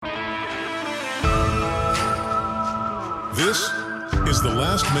This is the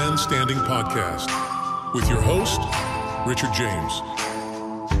Last Man Standing podcast with your host, Richard James.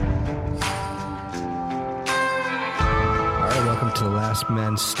 All right, welcome to the Last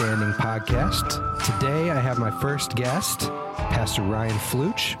Man Standing podcast. Today I have my first guest, Pastor Ryan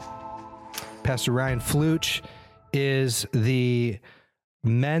Fluetsch. Pastor Ryan Fluetsch is the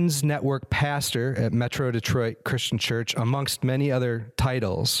men's network pastor at Metro Detroit Christian Church, amongst many other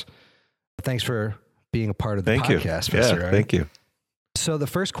titles. Thanks for being a part of the podcast, Pastor Ryan. Thank you. So the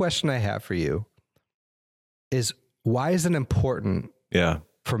first question I have for you is, why is it important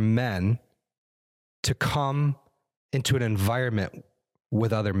for men to come into an environment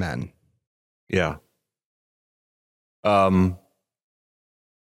with other men? Yeah.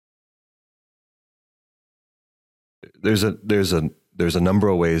 There's a number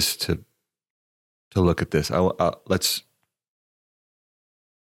of ways to look at this.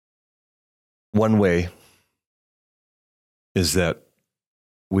 One way is that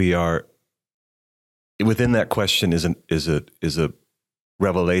we are within that question is a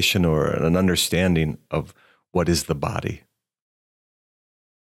revelation or an understanding of what is the body.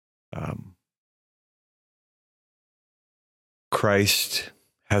 Christ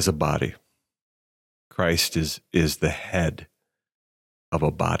has a body. Christ is the head of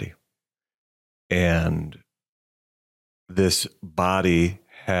a body. And this body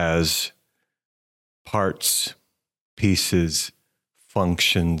has parts, pieces,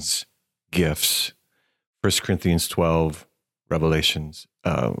 functions, gifts. 1 Corinthians 12, Romans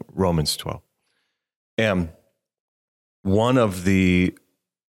 12. And one of the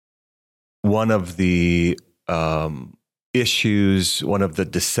issues, one of the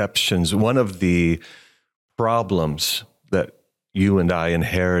deceptions, one of the problems that you and I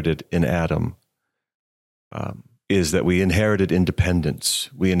inherited in Adam is that we inherited independence.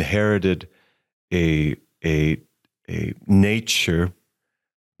 We inherited a nature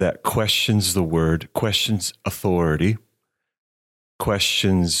that questions the word, questions authority,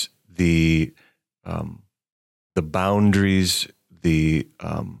 questions the boundaries, the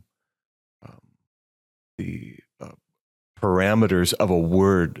parameters of a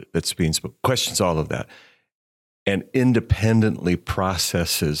word that's being spoken, questions all of that, and independently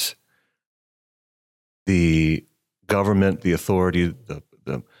processes the government, the authority,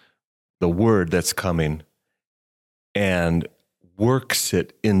 the word that's coming, and works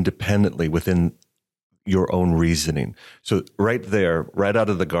it independently within your own reasoning. So right there, right out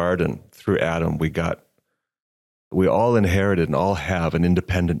of the garden through Adam, we all inherited and all have an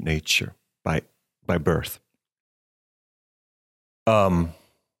independent nature by birth.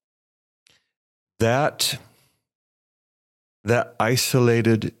 That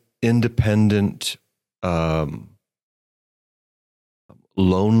isolated, independent,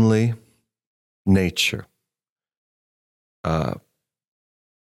 lonely nature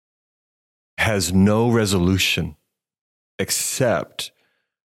has no resolution except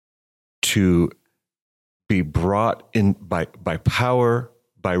to be brought in by power,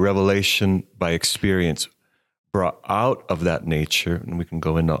 by revelation, by experience, brought out of that nature, and we can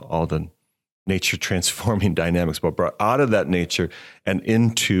go into all the nature transforming dynamics, but brought out of that nature and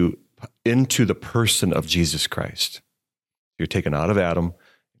into the person of Jesus Christ. You're taken out of Adam,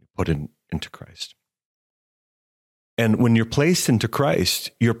 put into Christ. And when you're placed into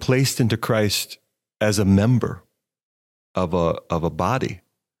Christ as a member of a body.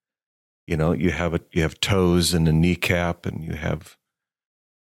 You know, you have toes and a kneecap, and you have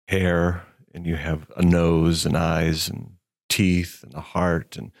hair, and you have a nose and eyes and teeth and a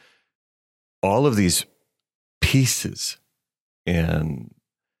heart, and all of these pieces. And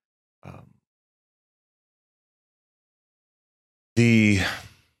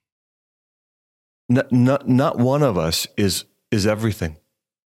not one of us is everything.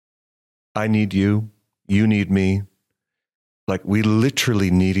 I need you. You need me. Like, we literally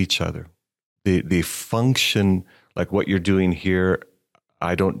need each other. The function, like what you're doing here,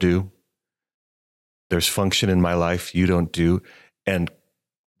 I don't do. There's function in my life you don't do. And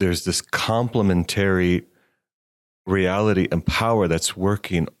there's this complementary reality and power that's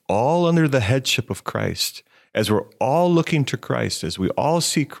working all under the headship of Christ. As we're all looking to Christ, as we all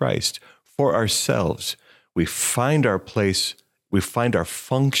see Christ for ourselves, we find our place, we find our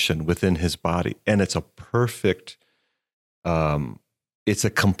function within his body. And it's a perfect, it's a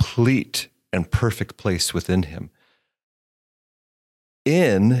complete and perfect place within him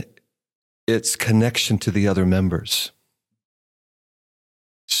in its connection to the other members.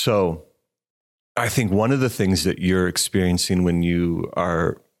 So I think one of the things that you're experiencing when you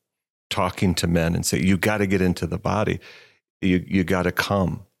are talking to men and say, you got to get into the body, you got to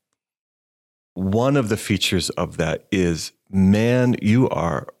come. one of the features of that is, man, you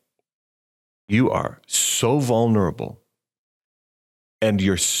are so vulnerable and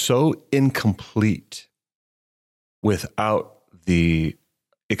you're so incomplete without the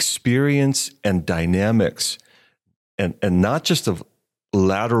experience and dynamics and not just of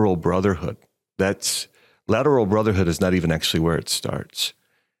lateral brotherhood. That's lateral brotherhood is not even actually where it starts.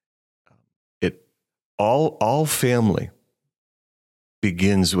 All family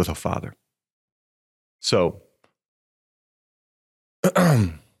begins with a father. So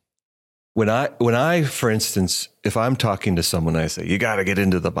when I, for instance, if I'm talking to someone, I say, you got to get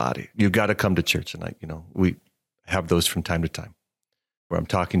into the body. You got to come to church. And we have those from time to time where I'm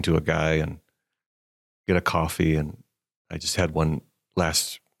talking to a guy and get a coffee. And I just had one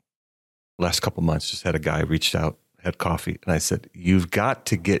last couple months, just had a guy reached out, had coffee. And I said, you've got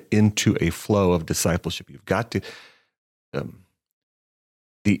to get into a flow of discipleship. You've got to,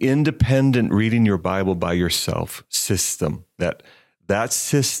 the independent reading your Bible by yourself system, that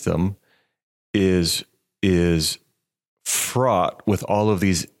system is fraught with all of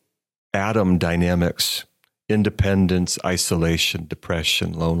these atom dynamics: independence, isolation,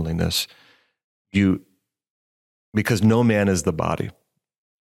 depression, loneliness. Because no man is the body.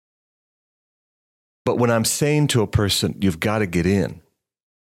 But when I'm saying to a person, you've got to get in,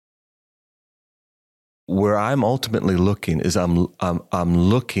 where I'm ultimately looking is I'm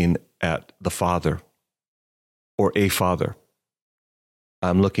looking at the Father or a Father.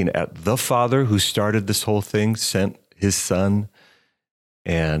 I'm looking at the Father who started this whole thing, sent his Son,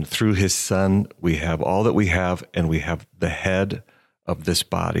 and through his Son, we have all that we have, and we have the head of this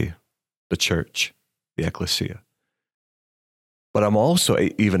body, the church, the ecclesia. But I'm also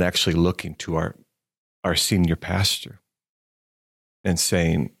even actually looking to our senior pastor and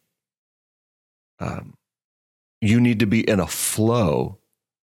saying, you need to be in a flow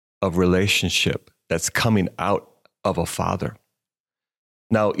of relationship that's coming out of a father.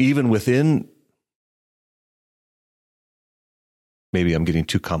 Now, even within, maybe I'm getting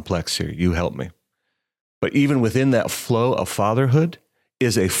too complex here, you help me. But even within that flow of fatherhood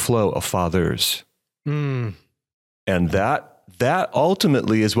is a flow of fathers. And that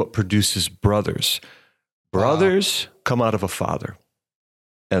ultimately is what produces brothers. Brothers come out of a father.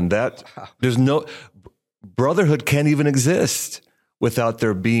 And there's no, brotherhood can't even exist without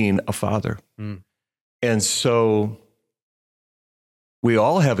there being a father. And so we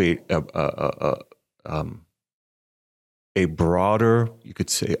all have a broader, you could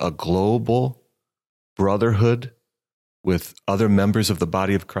say a global brotherhood with other members of the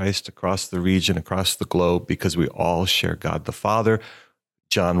body of Christ across the region, across the globe, because we all share God the Father.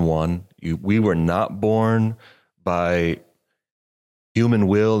 John 1, we were not born by human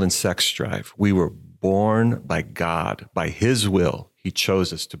will and sex drive. We were born by God, by his will. He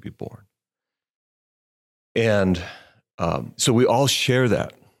chose us to be born. And so we all share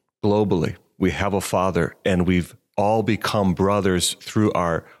that globally. We have a father, and we've all become brothers through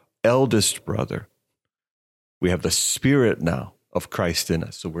our eldest brother. We have the Spirit now of Christ in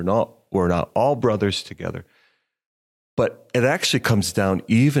us. So we're not all brothers together. But it actually comes down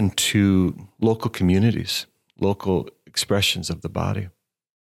even to local communities, local expressions of the body.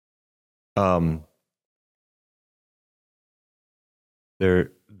 There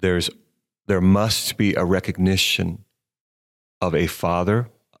must be a recognition of a father,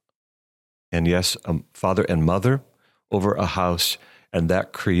 and yes, a father and mother over a house, and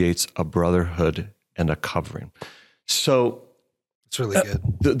that creates a brotherhood and a covering. So it's really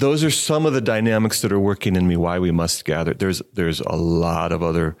good. Those are some of the dynamics that are working in me, why we must gather. There's a lot of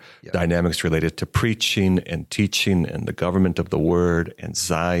other dynamics related to preaching and teaching and the government of the word and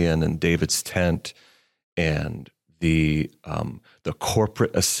Zion and David's tent and the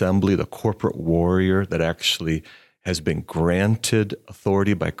corporate assembly, the corporate warrior that actually has been granted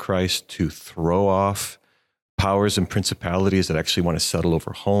authority by Christ to throw off powers and principalities that actually want to settle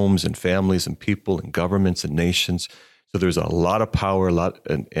over homes and families and people and governments and nations. So there's a lot of power,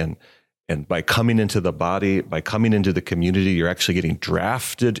 and by coming into the body, by coming into the community, you're actually getting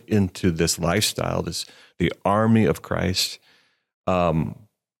drafted into this lifestyle, the army of Christ. But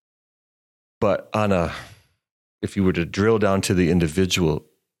if you were to drill down to the individual,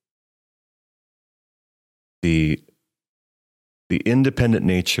 the independent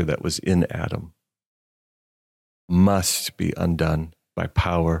nature that was in Adam must be undone by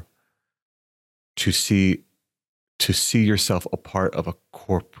power to see yourself a part of a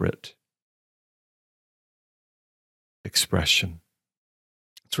corporate expression.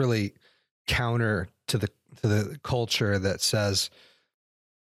 It's really counter to the culture that says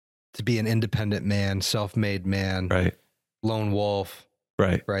to be an independent man, self-made man, right, lone wolf,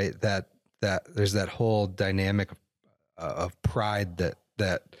 right, that there's that whole dynamic of pride that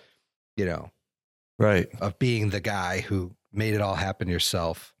Right. of being the guy who made it all happen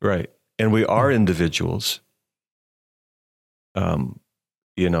yourself. Right. And we are individuals. One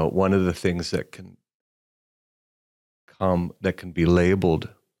of the things that can be labeled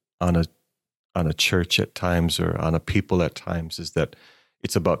on a church at times or on a people at times is that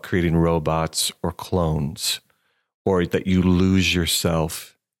it's about creating robots or clones, or that you lose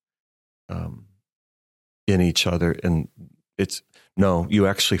yourself in each other. And you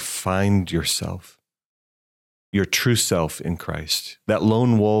actually find yourself, your true self in Christ. That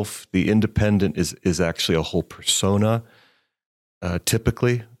lone wolf, the independent, is actually a whole persona,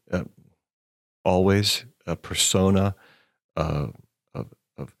 typically, always a persona of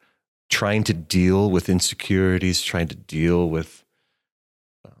trying to deal with insecurities, trying to deal with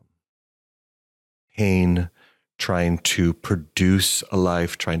pain, trying to produce a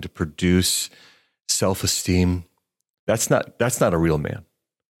life, trying to produce self-esteem. That's not a real man.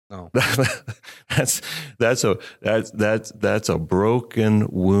 No. that's a broken,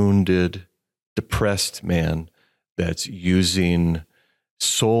 wounded, depressed man that's using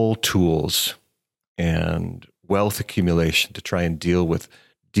soul tools and wealth accumulation to try and deal with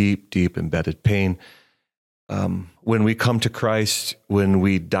deep embedded pain. When we come to Christ, when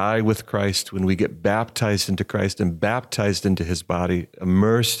we die with Christ, when we get baptized into Christ and baptized into his body,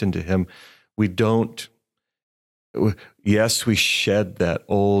 immersed into him, yes, we shed that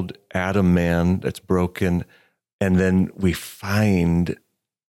old Adam man that's broken, and then we find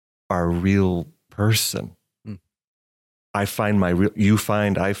our real person. I find my real, you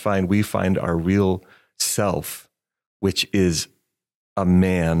find, I find, we find our real self, which is a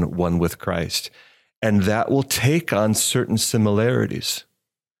man, one with Christ. And that will take on certain similarities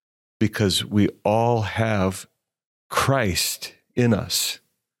because we all have Christ in us.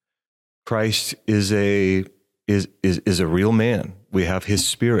 Christ is a real man. We have his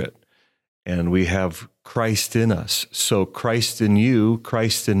spirit and we have Christ in us. So Christ in you,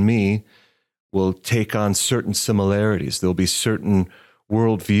 Christ in me will take on certain similarities. There'll be certain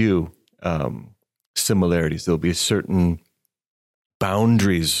worldview similarities. There'll be certain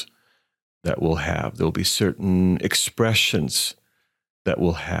boundaries that we'll have. There'll be certain expressions that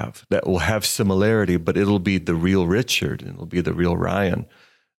we'll have similarity, but it'll be the real Richard and it'll be the real Ryan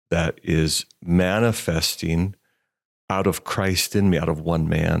that is manifesting out of Christ in me, out of one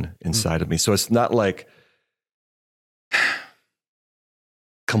man inside of me. So it's not like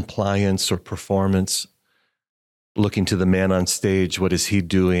compliance or performance, looking to the man on stage, what is he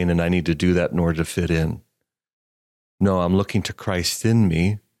doing? And I need to do that in order to fit in. No, I'm looking to Christ in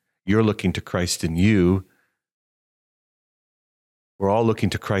me. You're looking to Christ in you. We're all looking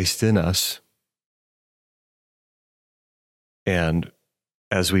to Christ in us. And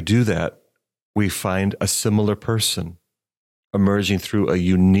as we do that, we find a similar person emerging through a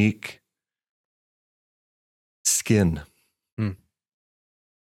unique skin.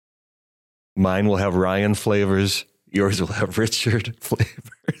 Mine will have Ryan flavors. Yours will have Richard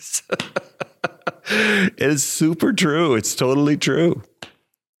flavors. It's super true. It's totally true.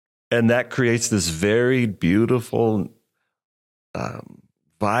 And that creates this very beautiful,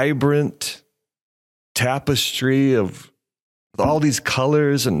 vibrant tapestry of all these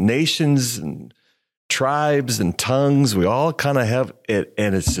colors and nations and tribes and tongues. We all kind of have it.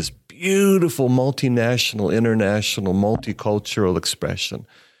 And it's this beautiful multinational, international, multicultural expression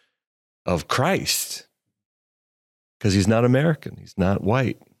of Christ. Because he's not American. He's not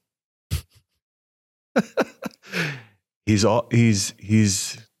white. He's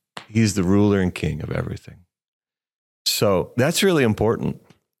the ruler and king of everything. So that's really important.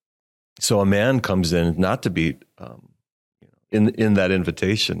 So a man comes in not to be in that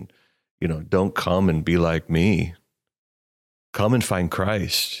invitation. Don't come and be like me. Come and find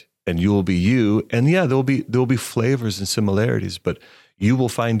Christ, and you will be you. And yeah, there'll be flavors and similarities, but you will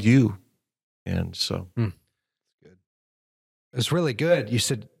find you. And so, good. It's really good. You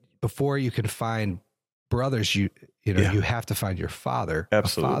said before you can find brothers, you have to find your father.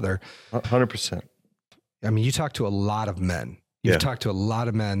 Absolutely. A father. 100%. I mean, you talk to a lot of men. You've talked to a lot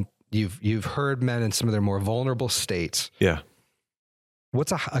of men. You've heard men in some of their more vulnerable states. Yeah.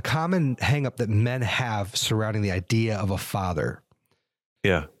 What's a common hang up that men have surrounding the idea of a father?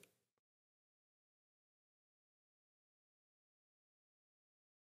 Yeah.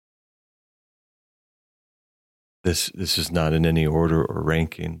 This is not in any order or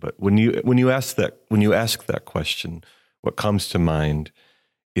ranking, but when you ask that question, what comes to mind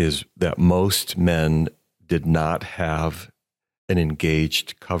is that most men did not have an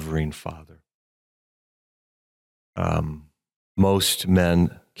engaged covering father. Most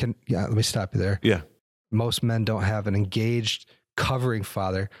men Let me stop you there. Yeah. Most men don't have an engaged covering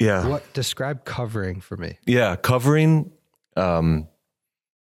father. Yeah. Describe covering for me? Yeah. Covering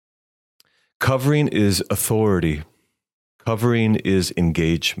is authority. Covering is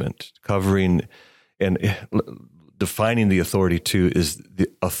engagement. Covering and defining the authority too is the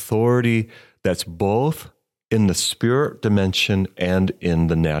authority that's both in the spirit dimension and in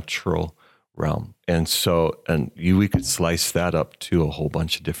the natural realm. And so, we could slice that up to a whole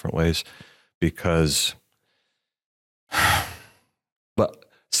bunch of different ways, because, but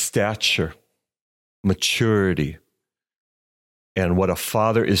stature, maturity, and what a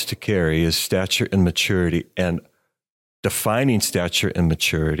father is to carry is stature and maturity, and defining stature and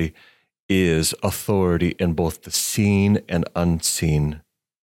maturity is authority in both the seen and unseen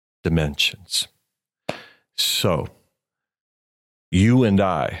dimensions. So,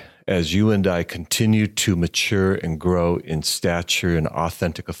 as you and I continue to mature and grow in stature and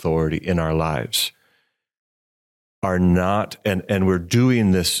authentic authority in our lives, are not, and we're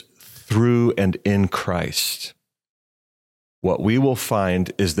doing this through and in Christ, what we will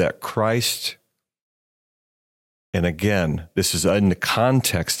find is that Christ, and again, this is in the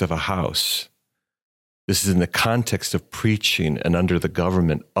context of a house, this is in the context of preaching and under the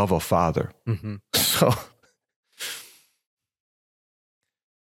government of a father. Mm-hmm. So,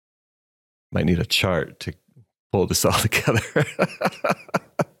 might need a chart to pull this all together.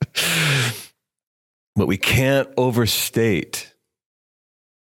 But we can't overstate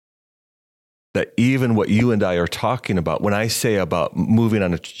that even what you and I are talking about, when I say about moving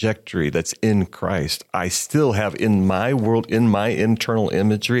on a trajectory that's in Christ, I still have in my world, in my internal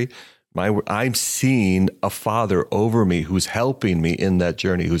imagery, I'm seeing a father over me who's helping me in that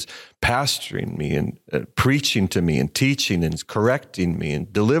journey, who's pastoring me and preaching to me and teaching and correcting me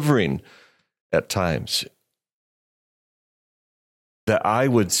and delivering at times. That I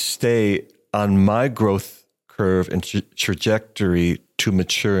would stay on my growth curve and trajectory to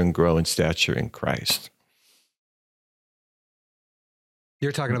mature and grow in stature in Christ.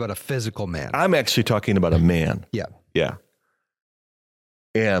 You're talking about a physical man. I'm actually talking about a man. Yeah. Yeah.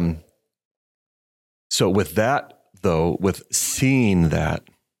 And so with that, though, with seeing that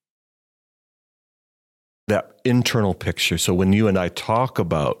internal picture, so when you and I talk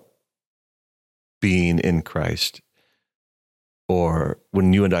about being in Christ, or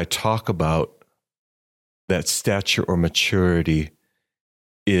when you and I talk about that stature or maturity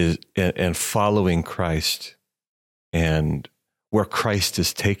is and following Christ and where Christ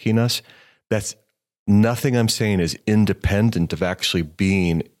is taking us, that's nothing I'm saying is independent of actually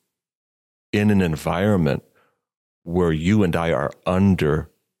being in an environment where you and I are under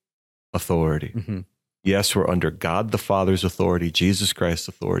authority. Mm-hmm. Yes, we're under God the Father's authority, Jesus Christ's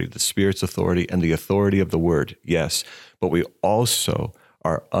authority, the Spirit's authority, and the authority of the Word. Yes, but we also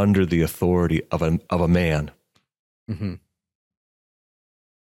are under the authority of a man. Mm-hmm.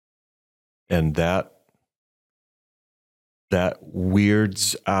 And that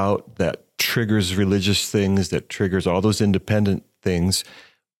weirds out, that triggers religious things, that triggers all those independent things,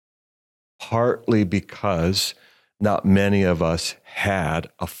 partly because not many of us had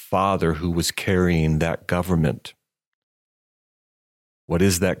a father who was carrying that government. What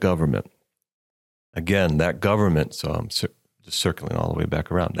is that government? Again, that government, so I'm just circling all the way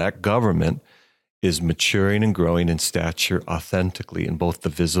back around, that government is maturing and growing in stature authentically in both the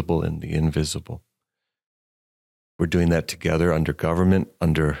visible and the invisible. We're doing that together under government,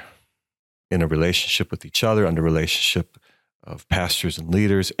 in a relationship with each other, under relationship of pastors and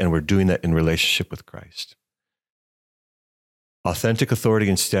leaders, and we're doing that in relationship with Christ. Authentic authority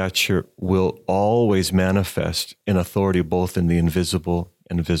and stature will always manifest in authority both in the invisible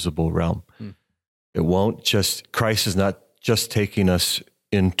and visible realm. It won't just, Christ is not just taking us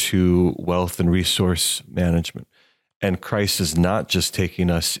into wealth and resource management. And Christ is not just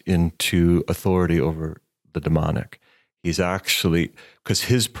taking us into authority over the demonic. He's actually, because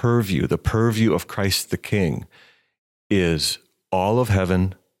his purview, the purview of Christ the King, is all of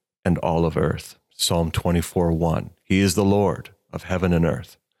heaven and all of earth. Psalm 24:1. He is the Lord of heaven and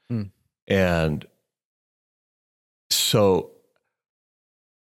earth. And so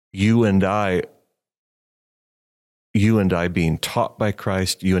you and I being taught by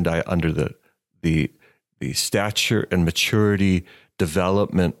Christ, you and I under the stature and maturity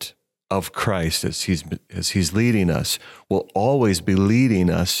development of Christ as he's leading us, will always be leading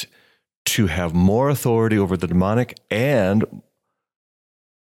us to have more authority over the demonic and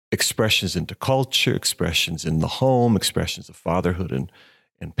expressions into culture, expressions in the home, expressions of fatherhood and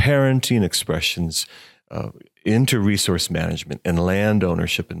parenting, expressions into resource management and land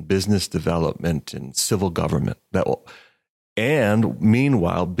ownership and business development and civil government. And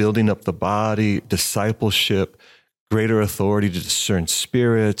meanwhile, building up the body, discipleship, greater authority to discern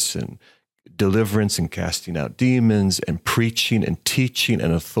spirits, and deliverance and casting out demons, and preaching and teaching,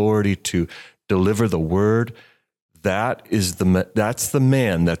 and authority to deliver the word. That's the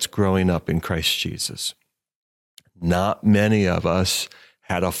man that's growing up in Christ Jesus. Not many of us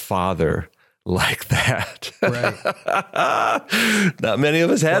had a father like that. Right. Not many of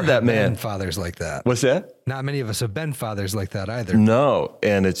us had that man. Fathers like that. What's that? Not many of us have been fathers like that either. No.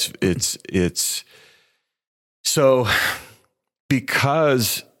 And it's so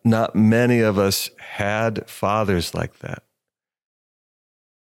because not many of us had fathers like that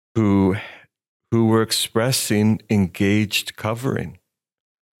who were expressing engaged covering,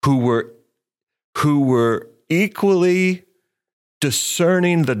 who were equally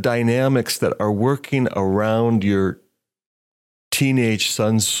discerning the dynamics that are working around your teenage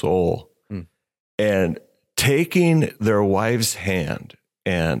son's soul, and taking their wife's hand,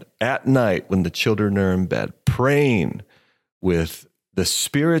 and at night when the children are in bed, praying with the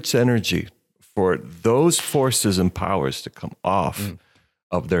Spirit's energy for those forces and powers to come off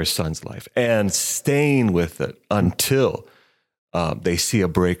of their son's life, and staying with it until they see a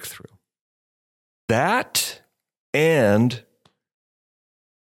breakthrough. That, and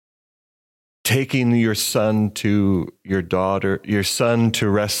taking your son to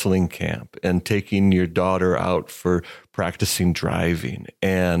wrestling camp, and taking your daughter out for practicing driving,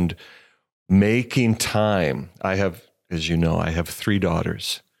 and making time. As you know, I have 3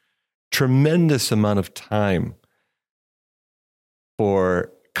 daughters. Tremendous amount of time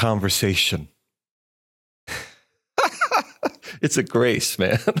for conversation. It's a grace,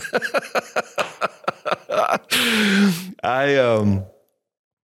 man. I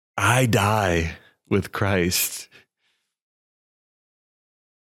die with Christ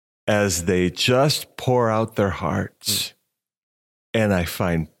as they just pour out their hearts, and I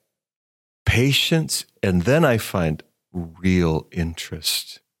find patience, and then I find real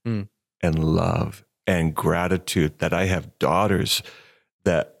interest and love and gratitude that I have daughters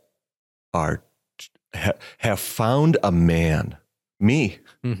that have found a man, me,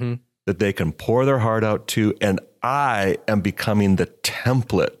 that they can pour their heart out to, and I am becoming the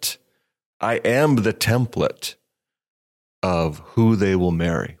template. I am the template of who they will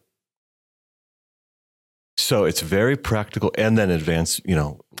marry. So it's very practical, and then advanced,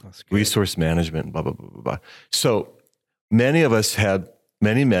 resource management, blah, blah, blah, blah, blah. So many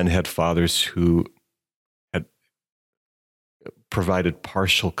men had fathers who had provided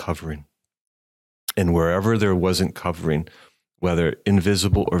partial covering. And wherever there wasn't covering, whether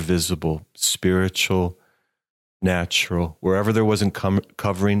invisible or visible, spiritual, natural, wherever there wasn't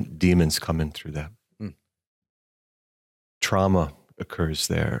covering, demons come in through that. Trauma occurs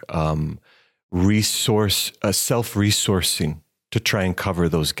there. Self-resourcing to try and cover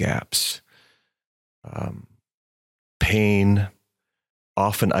those gaps. Pain,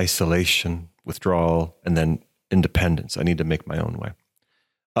 often isolation, withdrawal, and then independence. I need to make my own way.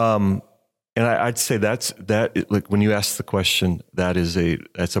 And I'd say like when you ask the question,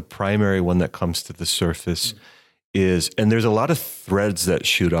 that's a primary one that comes to the surface. And there's a lot of threads that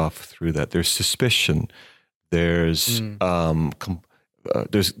shoot off through that. There's suspicion. There's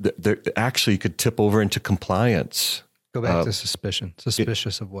actually you could tip over into compliance. Go back to suspicion.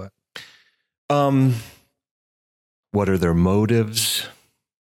 Suspicious of what? What are their motives?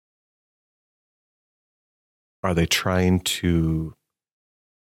 Are they trying to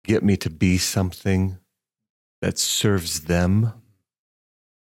get me to be something that serves them?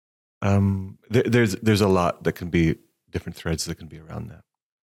 There's a lot that can be different threads that can be around that.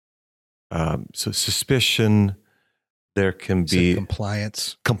 So suspicion, there can be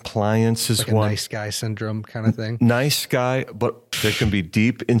compliance. Compliance is like a one. Nice guy syndrome kind of thing. Nice guy, but there can be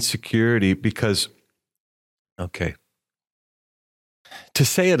deep insecurity because, okay, to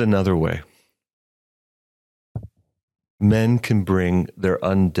say it another way, men can bring their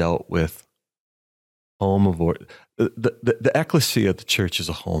undealt with home of the ecclesia, the church is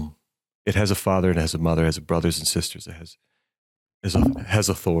a home. It has a father, it has a mother, it has brothers and sisters, it has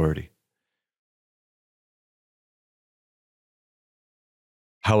authority.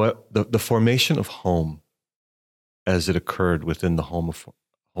 However, the formation of home as it occurred within the home of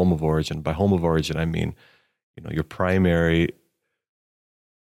origin. By home of origin, I mean, the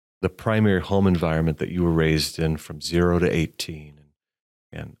primary home environment that you were raised in from 0 to 18,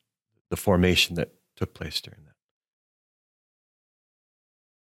 and the formation that took place during that.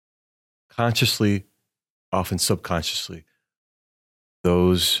 Consciously, often subconsciously,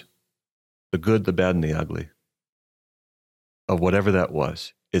 the good, the bad, and the ugly of whatever that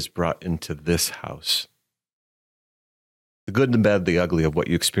was is brought into this house. The good, the bad, the ugly of what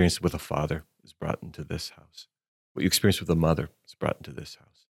you experienced with a father is brought into this house. What you experienced with a mother is brought into this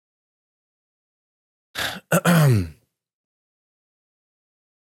house.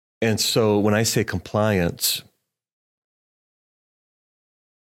 And so when I say compliance,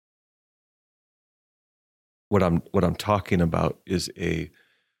 what I'm talking about is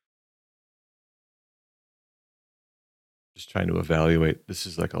just trying to evaluate. This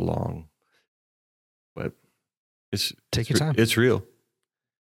is like a long, but Take your time. It's real.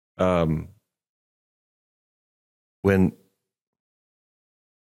 If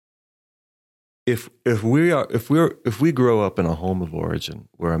we grow up in a home of origin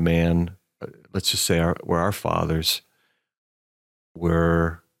where a man, let's just say where our fathers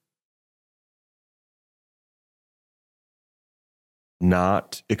were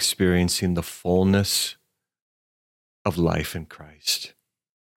not experiencing the fullness of life in Christ.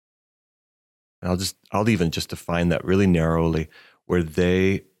 And I'll even just define that really narrowly, where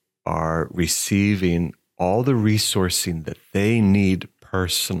they are receiving all the resourcing that they need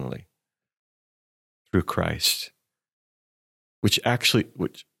personally through Christ.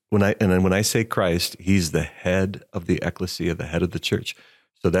 When I say Christ, he's the head of the ecclesia, the head of the church.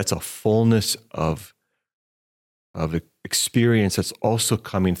 So that's a fullness of experience that's also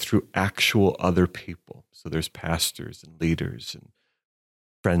coming through actual other people. So there's pastors and leaders and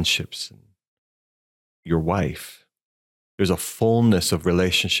friendships and your wife. There's a fullness of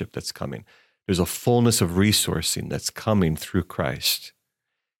relationship that's coming. There's a fullness of resourcing that's coming through Christ.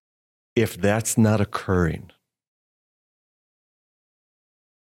 If that's not occurring,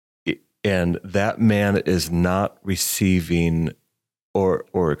 and that man is not receiving or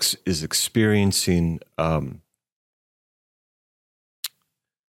is experiencing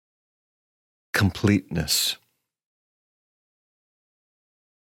completeness,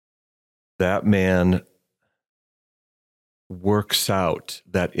 that man works out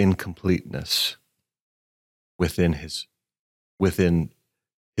that incompleteness within his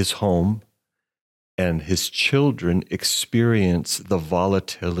home, and his children experience the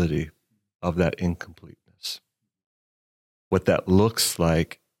volatility of that incompleteness. What that looks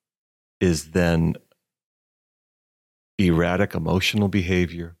like is then erratic emotional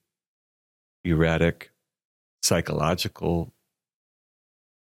behavior, erratic psychological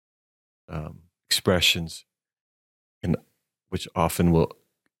expressions, and which often will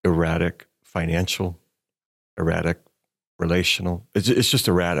erratic financial, erratic relational. It's just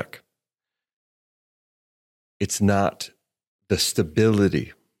erratic. It's not the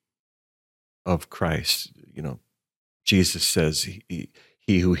stability of Christ. You know, Jesus says, he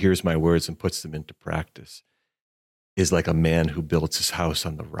who hears my words and puts them into practice is like a man who builds his house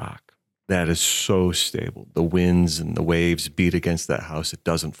on the rock. That is so stable. The winds and the waves beat against that house. It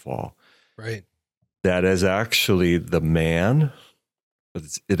doesn't fall. Right. That is actually the man.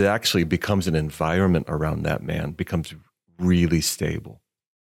 It actually becomes an environment around that man, becomes really stable.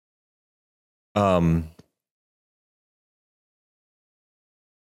 When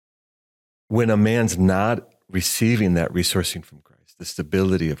a man's not receiving that resourcing from Christ, the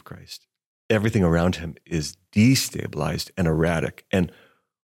stability of Christ, everything around him is destabilized and erratic. And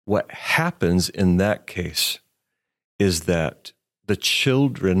what happens in that case is that the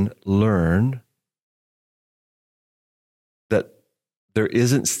children learn that there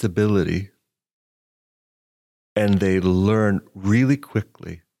isn't stability, and they learn really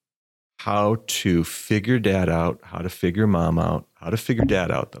quickly how to figure dad out, how to figure mom out, how to figure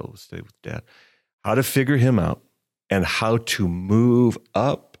dad out, though, we'll stay with dad, how to figure him out, and how to move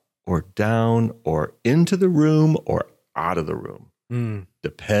up or down or into the room or out of the room,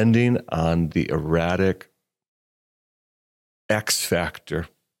 depending on the erratic X factor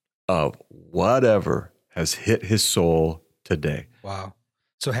of whatever has hit his soul today. Wow.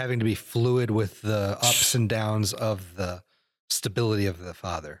 So having to be fluid with the ups and downs of the stability of the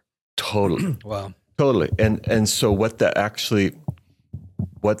father. Totally. Wow. Totally. And so what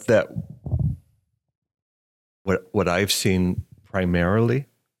I've seen primarily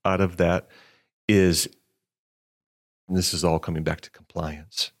out of that is, and this is all coming back to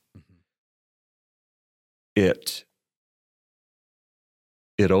compliance. It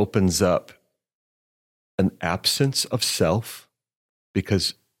opens up an absence of self,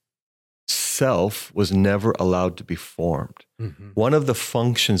 because self was never allowed to be formed. One of the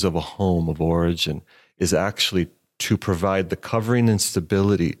functions of a home of origin is actually to provide the covering and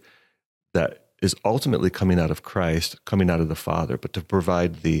stability that is ultimately coming out of Christ, coming out of the Father, but to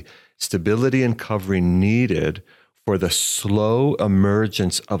provide the stability and covering needed for the slow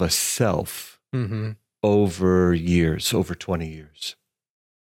emergence of a self over years, over 20 years.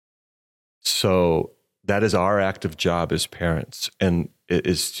 So that is our active job as parents, and it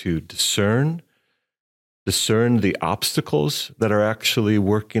is to discern the obstacles that are actually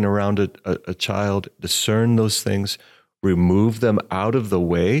working around a child, discern those things, remove them out of the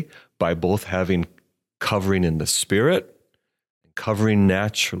way by both having covering in the spirit, covering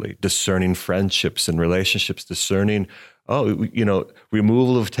naturally, discerning friendships and relationships, discerning,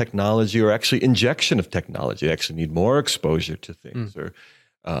 removal of technology, or actually injection of technology. You actually need more exposure to things. Or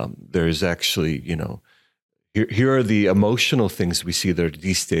there's actually, here are the emotional things we see that are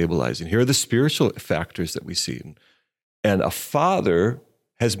destabilizing. Here are the spiritual factors that we see. And a father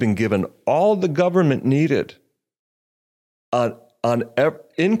has been given all the government needed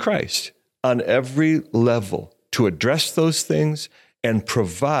in Christ on every level to address those things and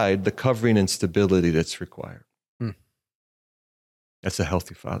provide the covering and stability that's required. That's a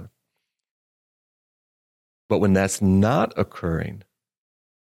healthy father. But when that's not occurring,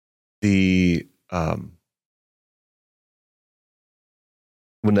 the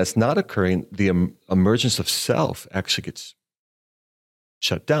emergence of self actually gets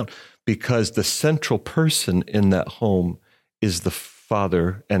shut down, because the central person in that home is the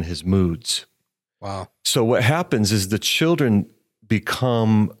father and his moods. Wow. So what happens is the children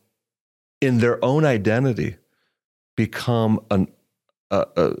become, in their own identity, become a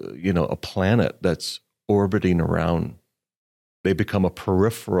planet that's orbiting around. They become a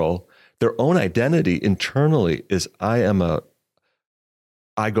peripheral. Their own identity internally is, I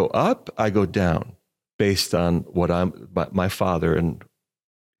go up, I go down, based on what my father and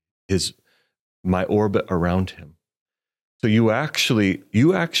my orbit around him. So you actually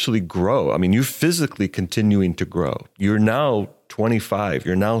grow. I mean, you're physically continuing to grow. You're now 25,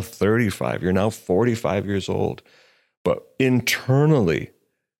 you're now 35, you're now 45 years old. But internally,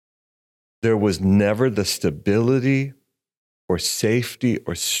 there was never the stability or safety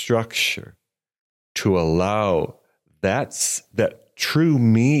or structure to allow that true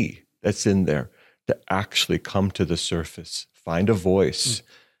me that's in there to actually come to the surface, find a voice,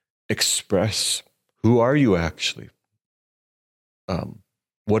 express, who are you actually?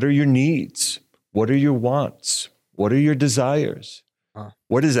 What are your needs? What are your wants? What are your desires?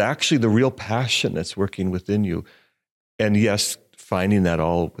 What is actually the real passion that's working within you? And yes, finding that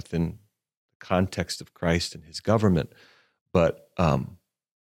all within the context of Christ and his government. But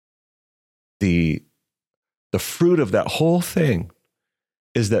the fruit of that whole thing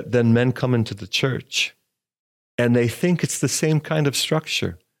is that then men come into the church and they think it's the same kind of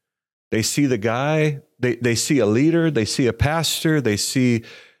structure. They see the guy, they see a leader, they see a pastor, they see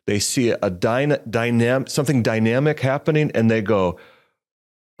a something dynamic happening, and they go,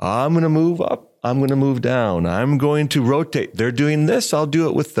 I'm going to move up, I'm going to move down, I'm going to rotate. They're doing this, I'll do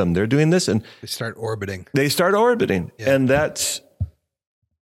it with them. They're doing this, and they start orbiting. Yeah. And that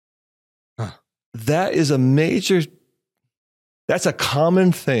is that's a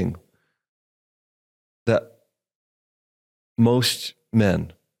common thing that most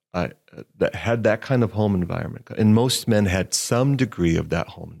men that had that kind of home environment, and most men had some degree of that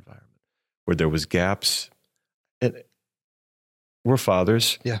home environment where there was gaps. And we're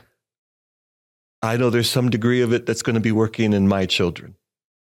fathers. Yeah. I know there's some degree of it that's going to be working in my children.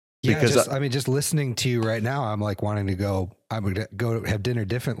 Yeah, because just listening to you right now, I'm like wanting to go. I would go have dinner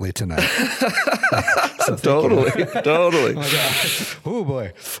differently tonight. Totally. Oh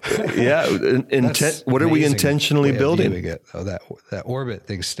boy. Yeah. What are we intentionally building? It. Oh, that orbit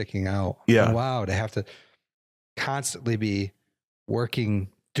thing sticking out. Yeah. And wow, to have to constantly be working,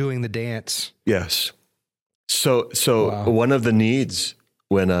 doing the dance. Yes. So wow. One of the needs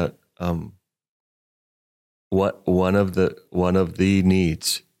when one of the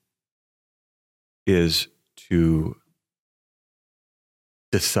needs is to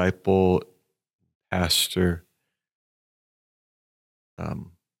disciple, pastor,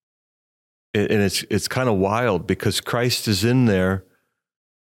 and it's kind of wild because Christ is in there.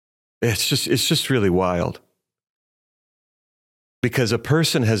 It's just really wild because a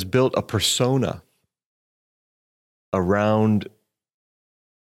person has built a persona around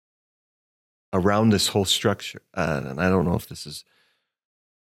this whole structure, and I don't know if this is.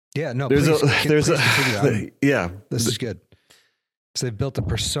 Yeah, no. This is good. So they've built a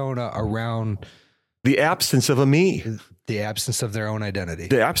persona around the absence of a me, the absence of their own identity,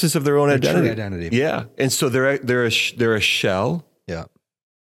 the absence of their own identity. True identity. Yeah, and so they're a shell. Yeah.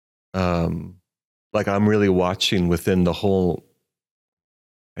 Like I'm really watching within the whole.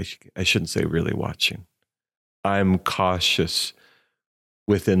 I shouldn't say really watching. I'm cautious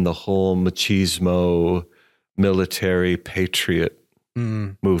within the whole machismo, military, patriot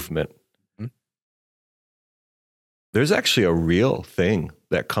movement. Mm-hmm. There's actually a real thing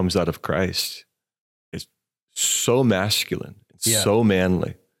that comes out of Christ. so masculine, Yeah. so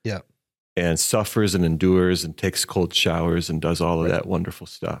manly, Yeah. and suffers and endures and takes cold showers and does all of that wonderful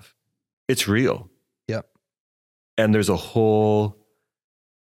stuff. It's real. Yep. And there's a whole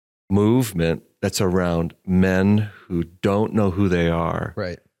movement that's around men who don't know who they are,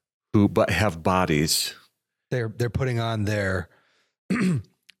 Right. who but have bodies. They're putting on their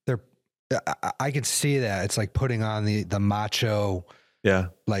I can see that. It's like putting on the macho Yeah.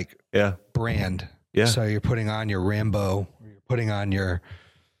 like Yeah. brand. Yeah. So you're putting on your Rambo, or you're putting on your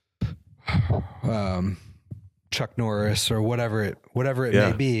Chuck Norris or whatever it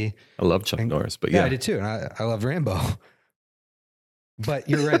may be. I love Chuck Norris, but I did too. And I love Rambo. But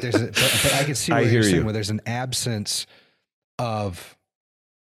you're right. But I can see what you're saying, where there's an absence of,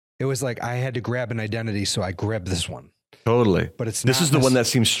 it was like I had to grab an identity, so I grabbed this one. Totally. But it's this not is the one that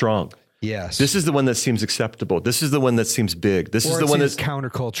seems strong. Yes. This is the one that seems acceptable. This is the one that seems big. This is the one that's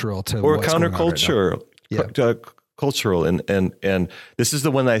countercultural to or what's countercultural, cultural, and this is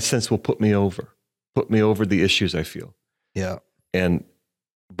the one that I sense will put me over the issues I feel. Yeah.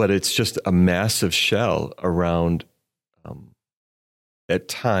 But it's just a massive shell around. At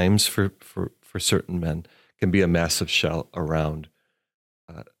times, for certain men, can be a massive shell around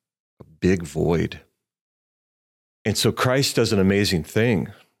a big void. And so Christ does an amazing thing.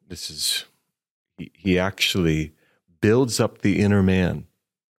 He actually builds up the inner man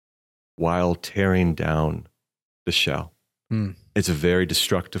while tearing down the shell. It's a very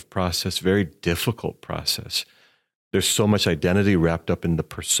destructive process, very difficult process. There's so much identity wrapped up in the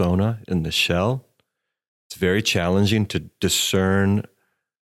persona, in the shell. It's very challenging to discern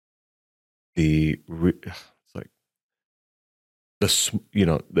the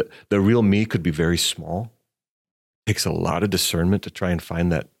real me could be very small. It takes a lot of discernment to try and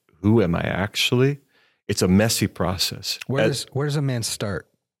find that, who am I actually? It's a messy process. Where does a man start?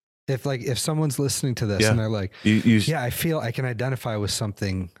 If someone's listening to this and they're like, I feel I can identify with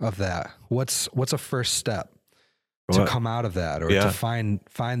something of that. What's a first step to come out of that, or to find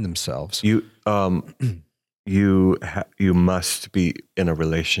themselves? You must be in a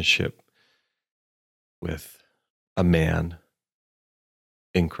relationship with a man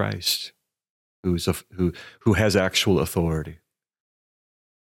in Christ who has actual authority,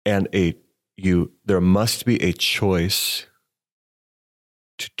 and there must be a choice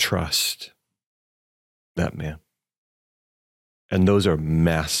to trust that man, and those are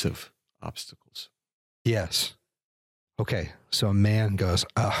massive obstacles. Yes. Okay, so a man goes,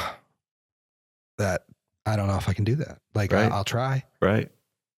 that I don't know if I can do that. Like, right. I'll try. Right.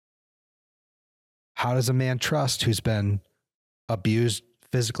 How does a man trust who's been abused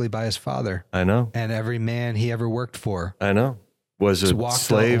physically by his father? I know. And every man he ever worked for, I know, was a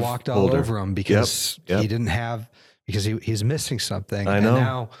slave walked all over him because he didn't have, because he's missing something. I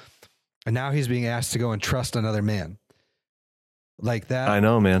know. And now he's being asked to go and trust another man like that. I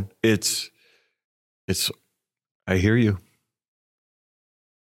know, man. It's. I hear you.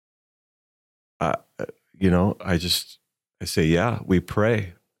 I say, yeah, we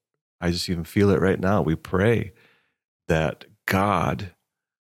pray. I just even feel it right now. We pray that God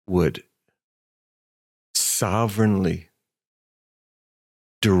would sovereignly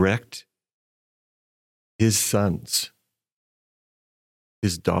direct his sons,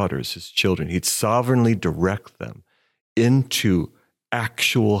 his daughters, his children. He'd sovereignly direct them into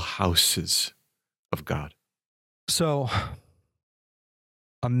actual houses of God. So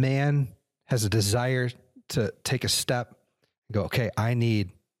a man has a desire to take a step and go, okay, I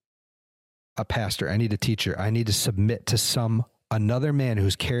need a pastor. I need a teacher. I need to submit to another man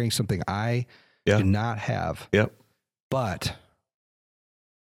who's carrying something I do not have. Yep. But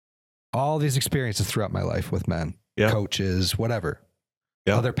all these experiences throughout my life with men, coaches, whatever,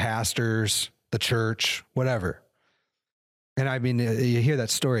 other pastors, the church, whatever. And I mean, you hear that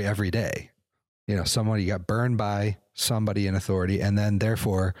story every day. Somebody got burned by somebody in authority, and then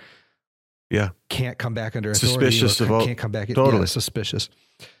therefore, can't come back under authority. Suspicious of all. Can't come back. Totally suspicious.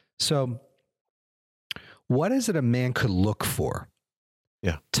 So, what is it a man could look for?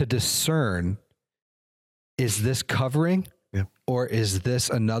 To discern, is this covering, or is this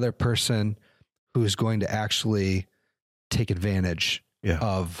another person who's going to actually take advantage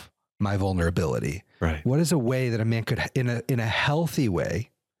of my vulnerability? Right. What is a way that a man could, in a healthy way,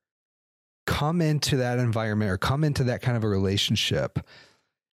 come into that environment or come into that kind of a relationship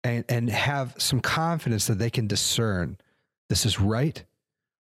and have some confidence that they can discern this is right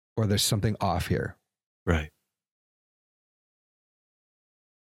or there's something off here? Right.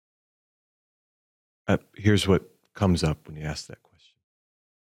 Here's what comes up when you ask that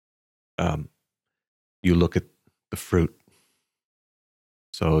question. You look at the fruit.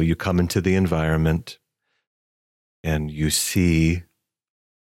 So you come into the environment. and you see,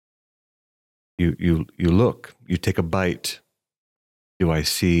 you look, you take a bite. Do I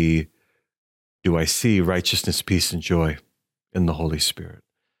see righteousness, peace, and joy in the Holy Spirit?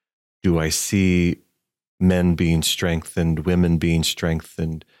 Do I see men being strengthened, women being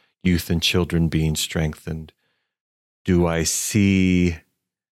strengthened, youth and children being strengthened? Do I see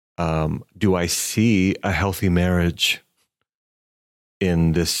a healthy marriage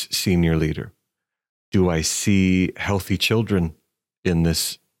in this senior leader? Do I see healthy children in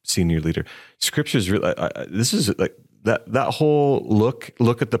this senior leader? Scripture's really, this is like that whole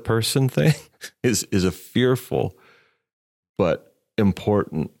look at the person thing is a fearful but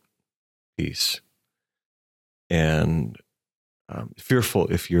important piece. And fearful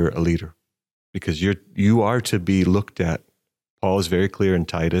if you're a leader, because you are to be looked at. Paul is very clear in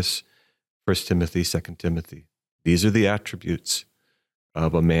Titus, 1 Timothy, 2 Timothy. These are the attributes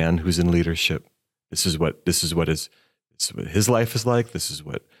of a man who's in leadership. This is what his life is like. This is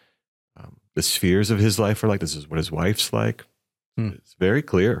what the spheres of his life are like. This is what his wife's like. It's very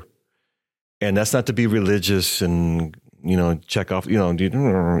clear. And that's not to be religious and, check off,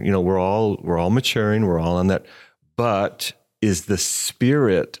 we're all maturing. We're all on that. But is the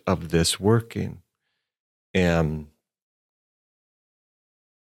spirit of this working? And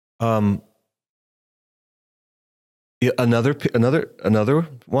another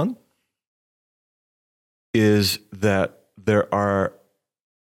one is that there are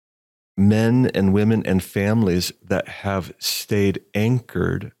men and women and families that have stayed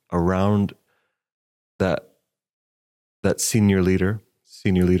anchored around that senior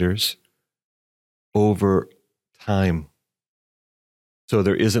leaders over time. So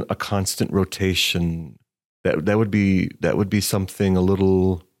there isn't a constant rotation. That would be something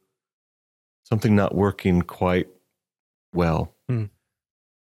something not working quite well.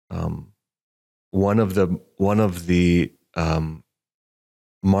 One of the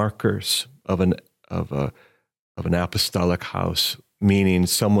markers of an apostolic house, meaning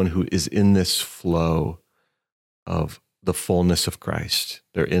someone who is in this flow of the fullness of Christ.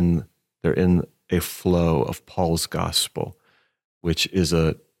 They're in a flow of Paul's gospel, which is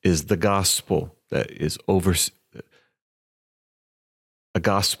the gospel that is a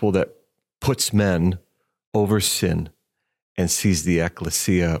gospel that puts men over sin and sees the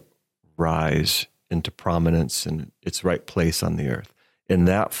ecclesia rise into prominence in its right place on the earth. In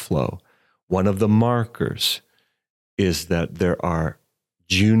that flow, one of the markers is that there are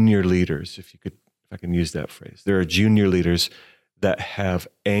junior leaders, if I can use that phrase. There are junior leaders that have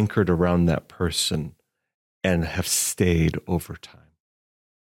anchored around that person and have stayed over time.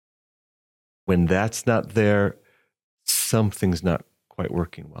 When that's not there, something's not quite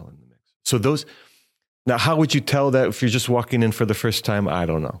working well in the mix. So now how would you tell that if you're just walking in for the first time? I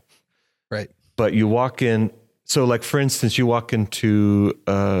don't know. Right. But you walk in, so like for instance, you walk into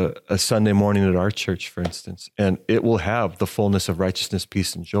a Sunday morning at our church, for instance, and it will have the fullness of righteousness,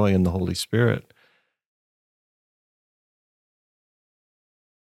 peace, and joy in the Holy Spirit.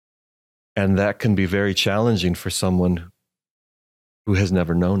 And that can be very challenging for someone who has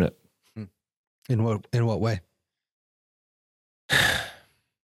never known it. In what way?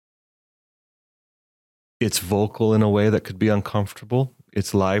 It's vocal in a way that could be uncomfortable.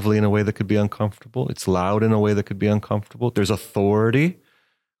 It's lively in a way that could be uncomfortable. It's loud in a way that could be uncomfortable. There's authority,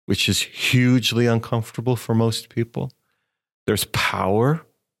 which is hugely uncomfortable for most people. There's power,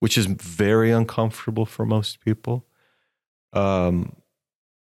 which is very uncomfortable for most people.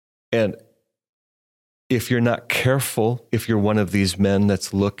 And if you're not careful, if you're one of these men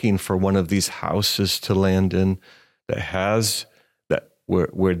that's looking for one of these houses to land in, that has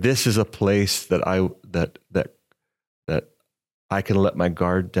where this is a place that I can let my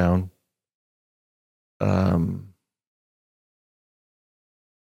guard down,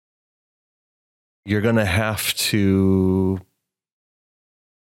 you're going to have to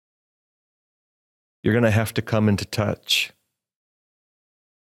come into touch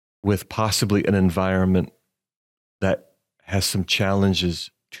with possibly an environment that has some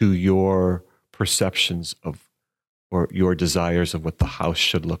challenges to your perceptions of, or your desires of what the house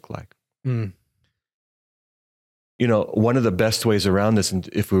should look like. One of the best ways around this, and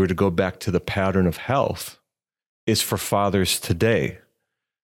if we were to go back to the pattern of health, is for fathers today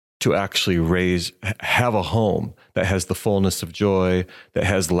to actually have a home that has the fullness of joy, that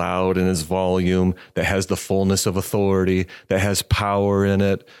has loud in its volume, that has the fullness of authority, that has power in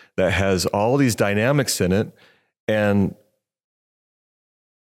it, that has all these dynamics in it, and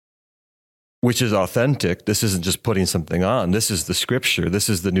which is authentic. This isn't just putting something on. This is the scripture. This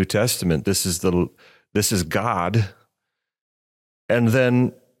is the New Testament. This is God. And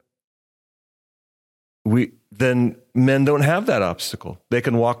then then men don't have that obstacle. They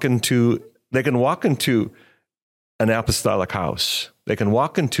can walk into an apostolic house. They can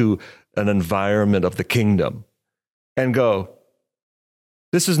walk into an environment of the kingdom and go,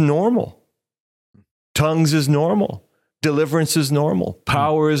 this is normal. Tongues is normal. Deliverance is normal.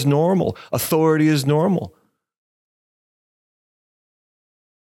 Power is normal. Authority is normal.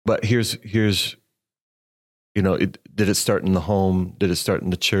 But here's did it start in the home? Did it start in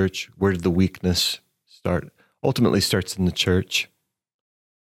the church? Where did the weakness start? Ultimately starts in the church.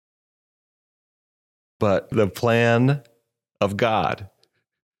 But the plan of God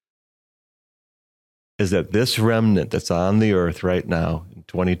is that this remnant that's on the earth right now in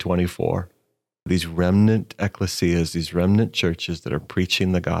 2024, these remnant ecclesias, these remnant churches that are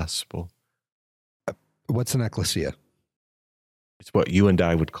preaching the gospel. What's an ecclesia? It's what you and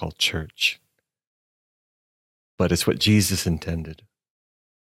I would call church. But it's what Jesus intended.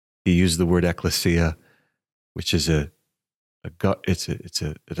 He used the word ecclesia, which is an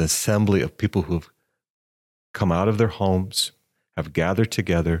assembly of people who have come out of their homes, have gathered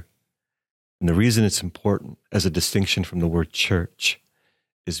together. And the reason it's important as a distinction from the word church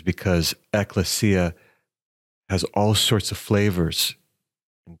is because ecclesia has all sorts of flavors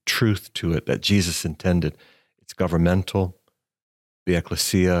and truth to it that Jesus intended. It's governmental. The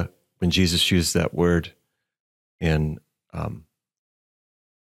ecclesia, when Jesus used that word in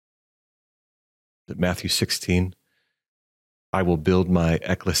Matthew 16, I will build my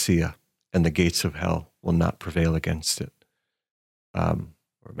ecclesia and the gates of hell will not prevail against it.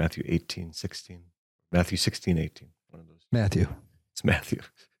 Or Matthew 18, 16. Matthew 16, 18. One of those. Matthew. It's Matthew.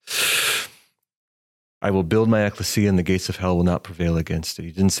 I will build my ecclesia and the gates of hell will not prevail against it.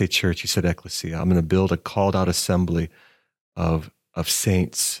 He didn't say church, he said ecclesia. I'm going to build a called out assembly of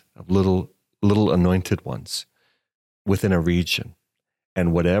saints, of little anointed ones within a region.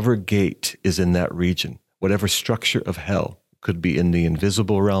 And whatever gate is in that region, whatever structure of hell, could be in the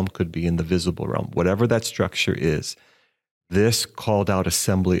invisible realm, could be in the visible realm, whatever that structure is, this called out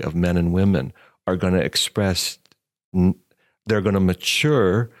assembly of men and women are going to express, they're going to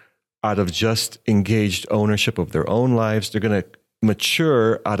mature out of just engaged ownership of their own lives. They're going to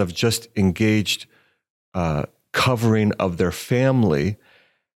mature out of just engaged covering of their family.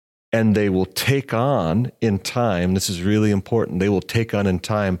 And they will take on in time, this is really important, they will take on in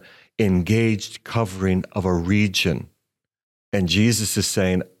time engaged covering of a region. And Jesus is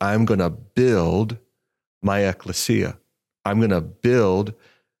saying, I'm going to build my ecclesia. I'm going to build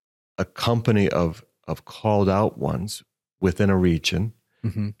a company of called out ones within a region,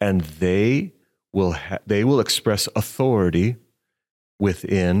 and they will express authority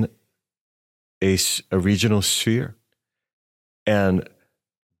within a regional sphere. And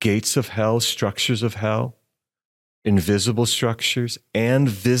gates of hell, structures of hell, invisible structures and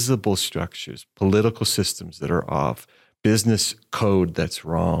visible structures, political systems that are off, business code that's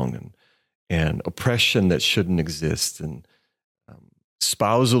wrong, and oppression that shouldn't exist, and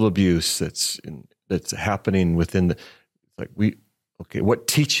spousal abuse that's happening within the, what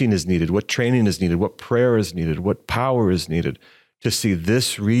teaching is needed, what training is needed, what prayer is needed, what power is needed to see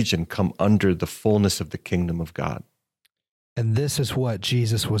this region come under the fullness of the kingdom of God. And this is what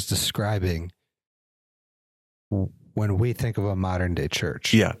Jesus was describing when we think of a modern day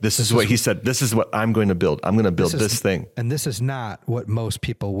church. Yeah, this is what he said. This is what I'm going to build. I'm going to build this thing. And this is not what most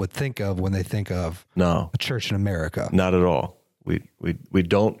people would think of when they think of a church in America. Not at all. We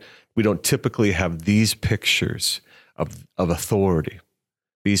don't typically have these pictures of authority,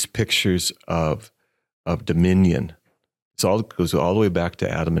 these pictures of dominion. It goes all the way back to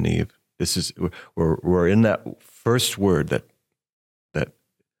Adam and Eve. This is we're in that first word that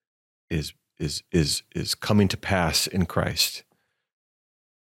is coming to pass in Christ.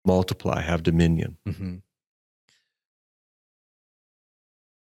 Multiply, have dominion. Mm-hmm.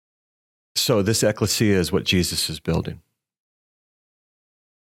 So this ecclesia is what Jesus is building.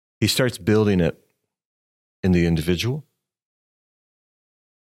 He starts building it in the individual.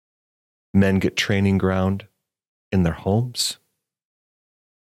 Men get training ground in their homes.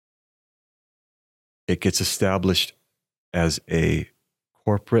 It gets established as a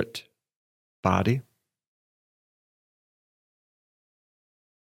corporate body.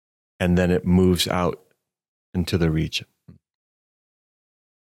 And then it moves out into the region.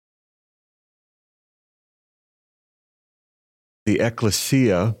 The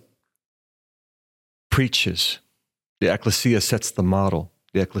ecclesia preaches. The ecclesia sets the model.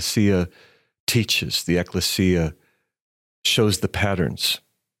 The ecclesia teaches. The ecclesia shows the patterns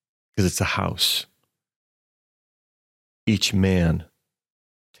because it's a house. Each man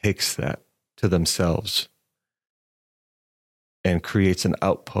takes that to themselves and creates an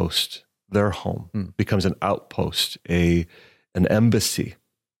outpost their home, becomes an outpost, an embassy,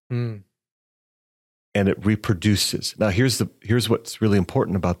 and it reproduces. Now, here's what's really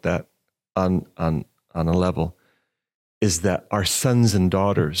important about that on a level, is that our sons and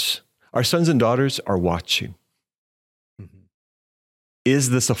daughters are watching.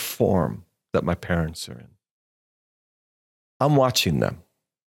 Is this a form that my parents are in? I'm watching them.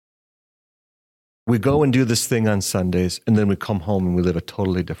 We go and do this thing on Sundays, and then we come home and we live a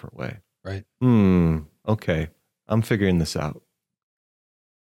totally different way. Right. Okay, I'm figuring this out.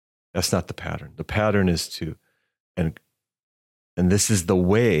 That's not the pattern. The pattern is to, and this is the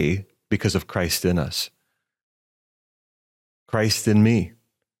way because of Christ in us. Christ in me.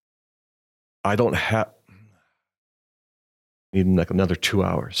 I don't have, need like another 2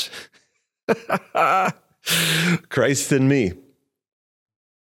 hours. Christ in me.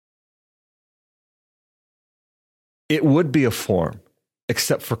 It would be a form,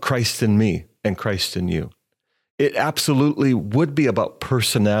 except for Christ in me and Christ in you. It absolutely would be about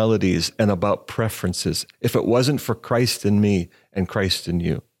personalities and about preferences if it wasn't for Christ in me and Christ in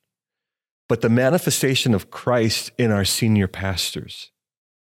you. But the manifestation of Christ in our senior pastors,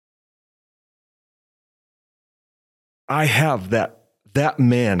 I have that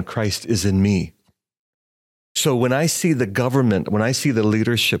man, Christ is in me. So when I see the government, when I see the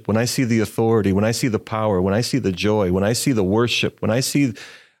leadership, when I see the authority, when I see the power, when I see the joy, when I see the worship, when I see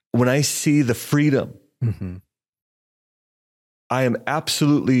the freedom, I am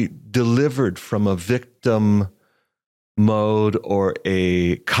absolutely delivered from a victim mode or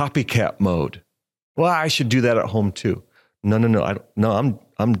a copycat mode. Well, I should do that at home too. No,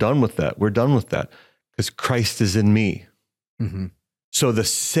 I'm done with that. We're done with that because Christ is in me. So the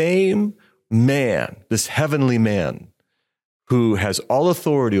same man, this heavenly man who has all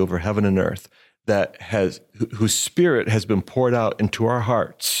authority over heaven and earth, whose spirit has been poured out into our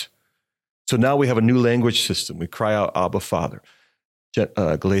hearts. So now we have a new language system. We cry out, Abba, Father,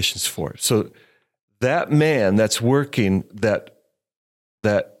 Galatians 4. So that man that's working, that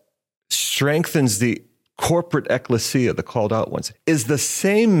strengthens the corporate ecclesia, the called out ones, is the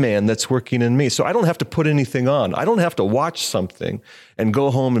same man that's working in me. So I don't have to put anything on. I don't have to watch something and go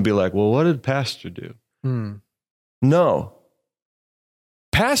home and be like, well, what did pastor do? No.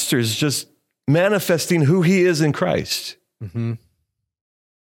 Pastor's just manifesting who he is in Christ.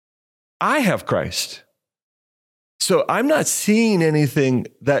 I have Christ. So I'm not seeing anything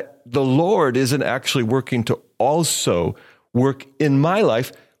that the Lord isn't actually working to also work in my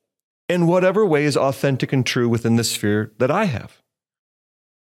life in whatever way is authentic and true within the sphere that I have.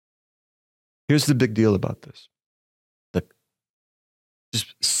 Here's the big deal about this. That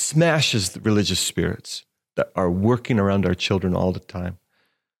just smashes the religious spirits that are working around our children all the time.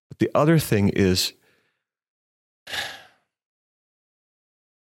 But the other thing is,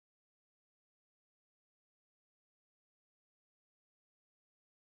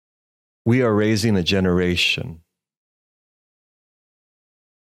 we are raising a generation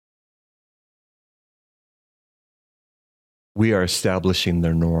we are establishing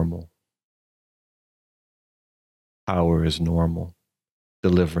their normal. Power is normal.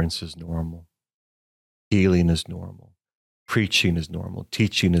 Deliverance is normal. Healing is normal. Preaching is normal.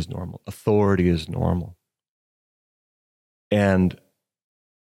 Teaching is normal. Authority is normal. And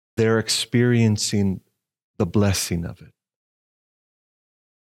they're experiencing the blessing of it.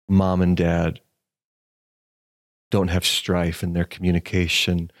 Mom and dad don't have strife in their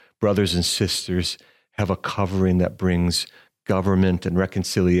communication. Brothers and sisters have a covering that brings government and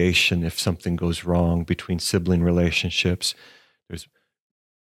reconciliation if something goes wrong between sibling relationships. There's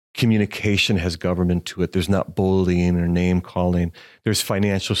communication has government to it. There's not bullying or name calling. There's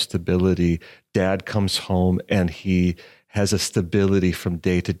financial stability. Dad comes home and he has a stability from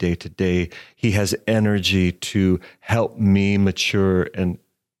day to day to day. He has energy to help me mature, and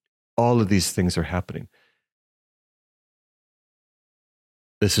all of these things are happening.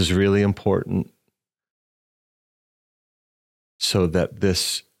 This is really important so that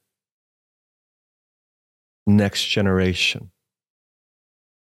this next generation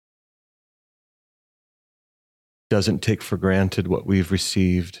doesn't take for granted what we've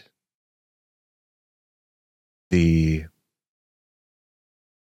received.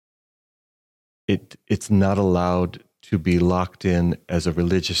 It's not allowed to be locked in as a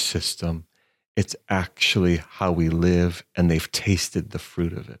religious system. It's actually how we live, and they've tasted the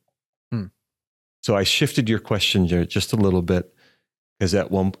fruit of it. So I shifted your question there just a little bit, because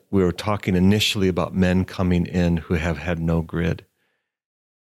we were talking initially about men coming in who have had no grid.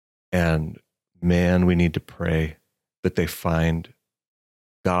 And man, we need to pray that they find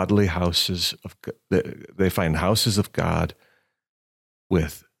godly houses they find houses of God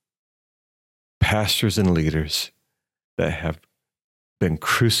with pastors and leaders that have been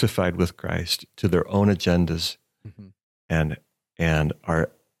crucified with Christ to their own agendas, and are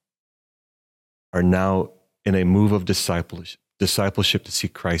now in a move of discipleship to see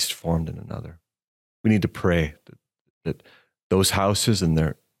Christ formed in another. We need to pray that those houses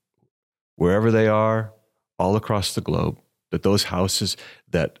and wherever they are, all across the globe, that those houses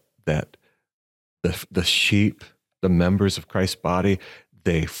that the sheep, the members of Christ's body,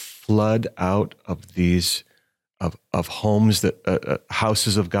 they flood out of these of homes that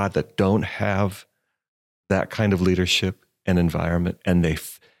houses of God that don't have that kind of leadership and environment,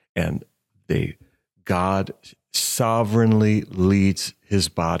 and God sovereignly leads his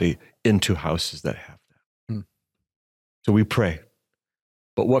body into houses that have that. So we pray.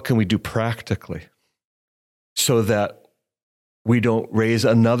 But what can we do practically so that we don't raise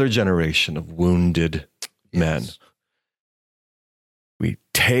another generation of wounded men? We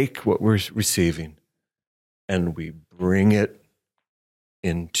take what we're receiving and we bring it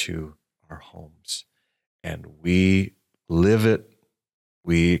into our homes, and we live it,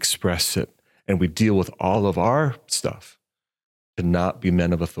 we express it, and we deal with all of our stuff to not be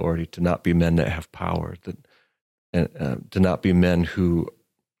men of authority, to not be men that have power, to not be men who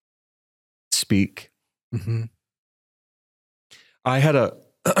speak. I had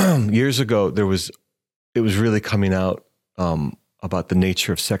years ago, it was really coming out about the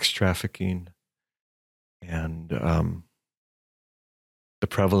nature of sex trafficking and the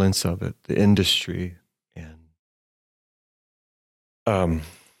prevalence of it, the industry, and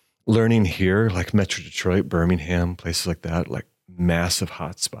learning here, like Metro Detroit, Birmingham, places like that, like massive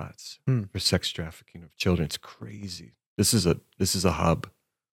hotspots for sex trafficking of children. It's crazy. This is a hub.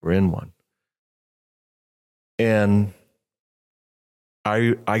 We're in one. And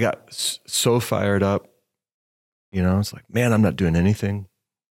I got so fired up, it's like, man, I'm not doing anything,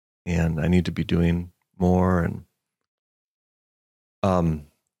 and I need to be doing more. And I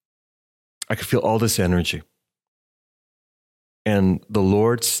could feel all this energy. And the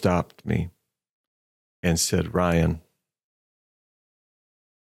Lord stopped me and said, Ryan,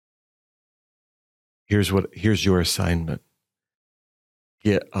 here's your assignment.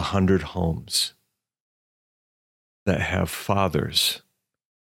 Get 100 homes that have fathers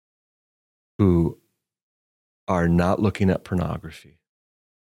who are not looking at pornography.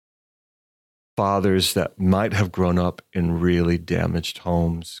 Fathers that might have grown up in really damaged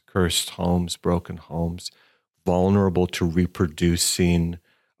homes, cursed homes, broken homes, vulnerable to reproducing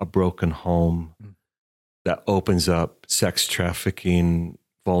a broken home that opens up sex trafficking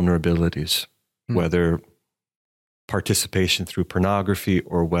vulnerabilities, whether participation through pornography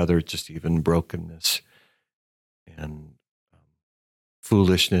or whether just even brokenness and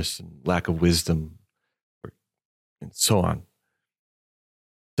foolishness and lack of wisdom and so on.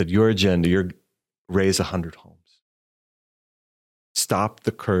 That your agenda, raise 100 homes. Stop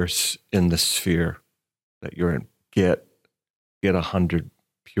the curse in the sphere that you're in. Get 100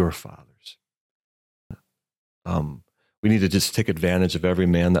 pure fathers. We need to just take advantage of every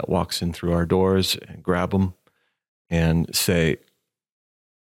man that walks in through our doors and grab them and say,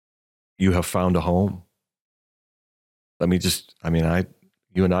 you have found a home.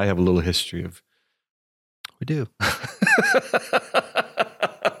 You and I have a little history of. We do.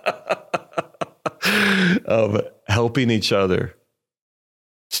 Of helping each other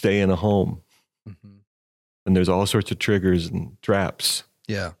stay in a home. And there's all sorts of triggers and traps.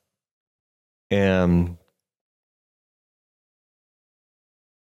 Yeah.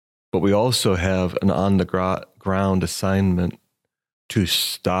 But we also have an on the ground assignment to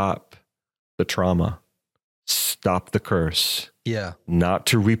stop the trauma, stop the curse. Yeah. Not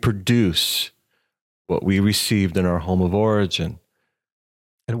to reproduce what we received in our home of origin.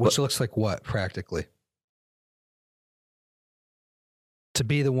 And which looks like what, practically? To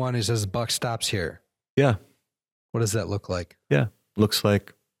be the one who says, buck stops here. Yeah. What does that look like? Yeah. Looks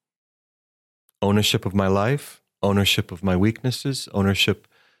like ownership of my life, ownership of my weaknesses, ownership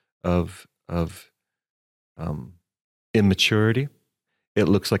of immaturity. It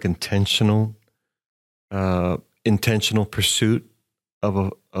looks like intentional pursuit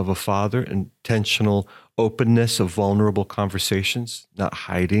of a father, intentional openness of vulnerable conversations, not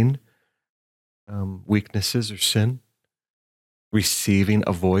hiding weaknesses or sin, receiving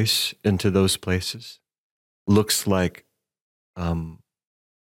a voice into those places. Looks like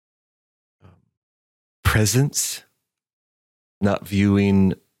presence, not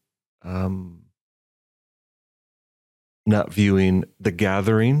viewing the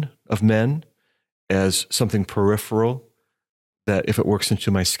gathering of men as something peripheral, that if it works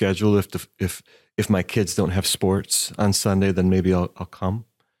into my schedule, if my kids don't have sports on Sunday, then maybe I'll come.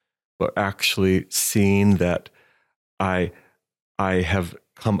 but actually seeing that I have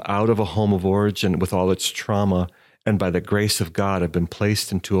come out of a home of origin with all its trauma, and by the grace of God, I've been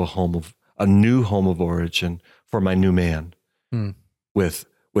placed into a new home of origin for my new man, with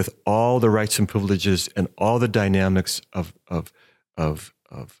all the rights and privileges and all the dynamics of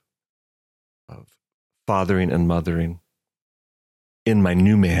fathering and mothering in my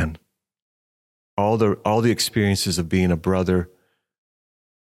new man. All the experiences of being a brother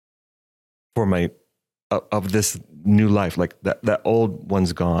for of this new life, like that old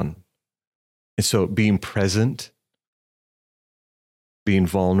one's gone. And so being present, being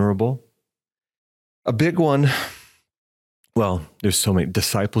vulnerable. A big one, well, there's so many.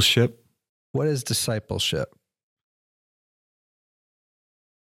 Discipleship. What is discipleship?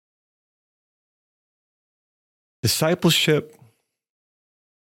 Discipleship,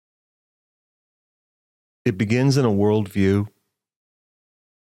 it begins in a worldview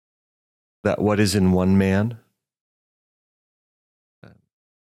that what is in one man,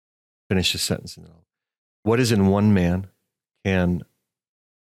 finish the sentence. What is in one man that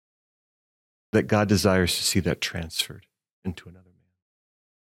God desires to see that transferred into another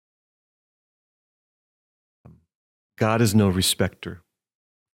man. God is no respecter of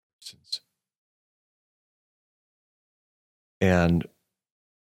persons. And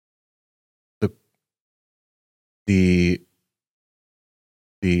the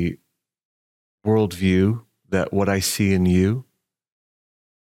worldview that what I see in you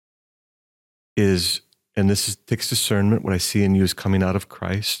is, and takes discernment, what I see in you is coming out of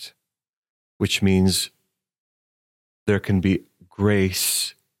Christ, which means there can be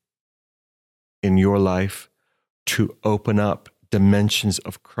grace in your life to open up dimensions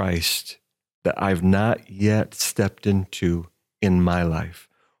of Christ that I've not yet stepped into in my life.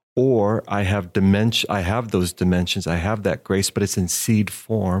 Or I have those dimensions, I have that grace, but it's in seed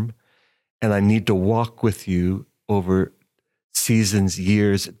form, and I need to walk with you over seasons,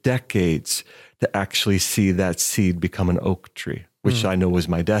 years, decades to actually see that seed become an oak tree, which I know was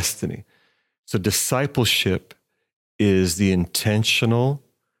my destiny. So discipleship is the intentional,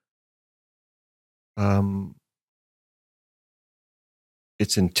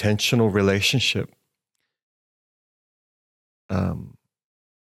 it's intentional relationship.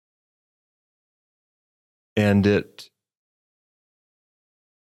 And it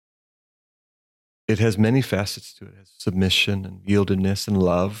has many facets to it. It has submission and yieldedness and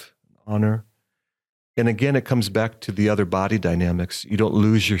love, and honor. And again, it comes back to the other body dynamics. You don't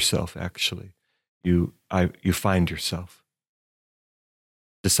lose yourself, actually. You find yourself.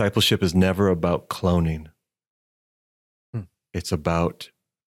 Discipleship is never about cloning. It's about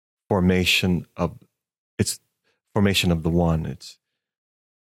formation of the one. It's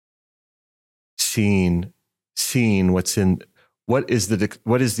seeing what's in, what is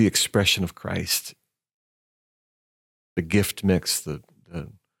the expression of Christ? The gift mix,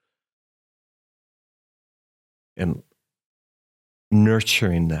 and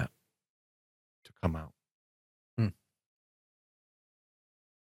nurturing that to come out.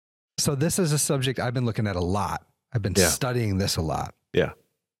 So this is a subject I've been looking at a lot. I've been studying this a lot. Yeah.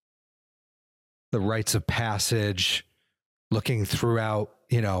 The rites of passage, looking throughout,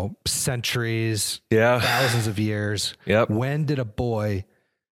 centuries, thousands of years. Yep. When did a boy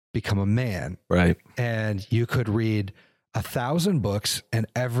become a man? Right. And you could read 1,000 books, and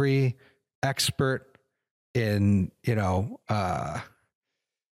every expert in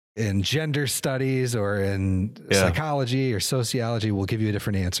gender studies or in psychology or sociology will give you a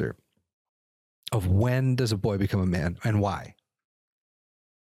different answer of when does a boy become a man and why.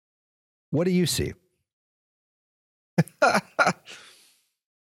 What do you see?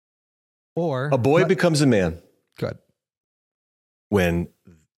 Or a boy becomes a man. Good. When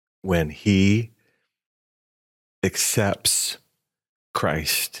he accepts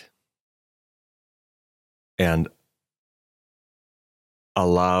Christ and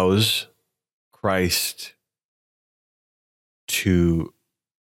allows Christ to,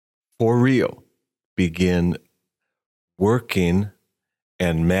 for real, begin working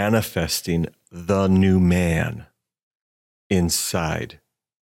and manifesting the new man inside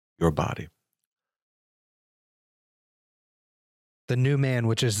your body. The new man,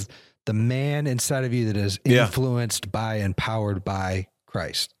 which is the man inside of you that is influenced by and powered by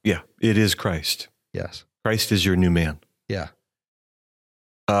Christ. Yeah, it is Christ. Yes. Christ is your new man. Yeah.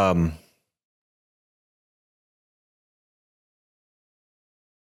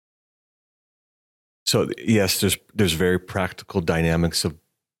 So yes, there's very practical dynamics of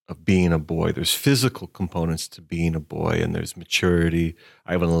being a boy. There's physical components to being a boy, and there's maturity.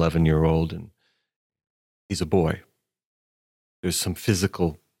 I have an 11-year-old, and he's a boy. There's some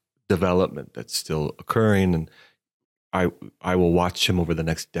physical development that's still occurring, and I will watch him over the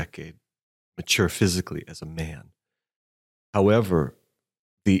next decade mature physically as a man. However,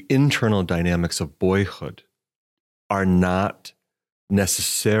 the internal dynamics of boyhood are not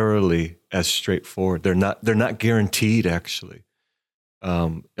necessarily as straightforward. They're not guaranteed, actually.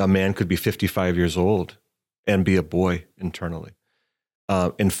 A man could be 55 years old and be a boy internally.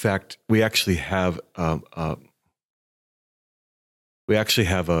 In fact, we actually have an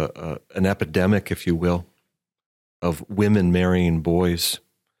epidemic, if you will, of women marrying boys,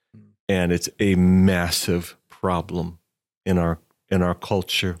 and it's a massive problem in our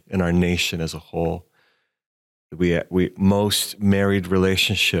culture, in our nation as a whole. We most married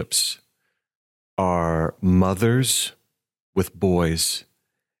relationships are mothers with boys.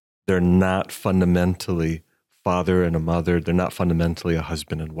 They're not fundamentally father and a mother. They're not fundamentally a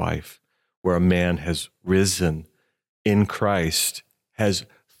husband and wife, where a man has risen in Christ, has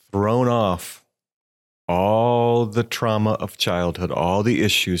thrown off all the trauma of childhood, all the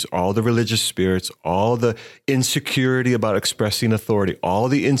issues, all the religious spirits, all the insecurity about expressing authority, all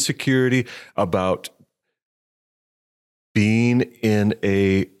the insecurity about being in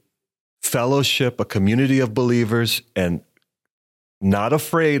a fellowship, a community of believers, and not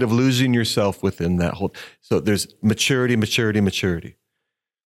afraid of losing yourself within that whole. So there's maturity.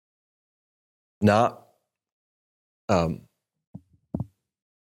 Not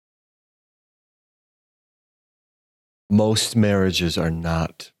most marriages are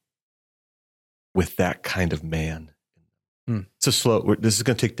not with that kind of man. It's a slow. This is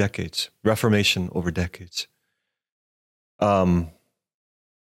going to take decades. Reformation over decades. But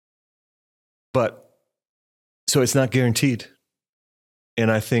so it's not guaranteed. And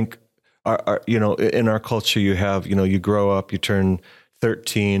I think, in our culture, you have, you grow up, you turn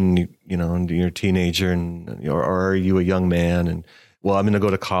 13, and you're a teenager, and or are you a young man? And well, I'm going to go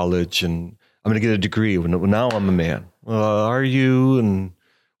to college, and I'm going to get a degree. Well, now I'm a man. Well, are you? And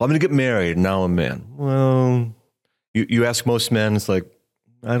well, I'm going to get married. And now I'm a man. Well, you ask most men, it's like,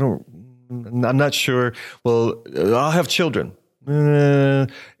 I'm not sure. Well, I'll have children.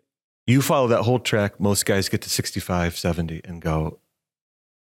 You follow that whole track. Most guys get to 65, 70 and go,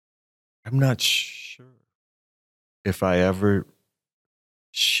 I'm not sure if I ever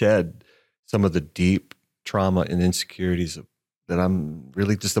shed some of the deep trauma and insecurities that I'm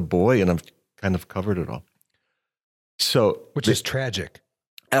really just a boy and I've kind of covered it all. So, which is tragic.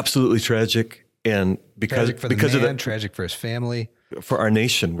 Absolutely tragic. And because tragic for the because man, of that, tragic for his family, for our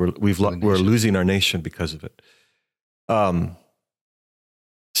nation, we're losing our nation because of it.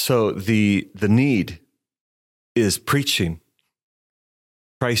 So the need is preaching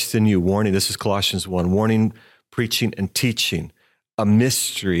Christ in you, warning. This is Colossians 1, warning, preaching, and teaching a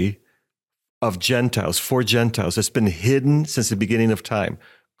mystery of Gentiles, for Gentiles, that's been hidden since the beginning of time.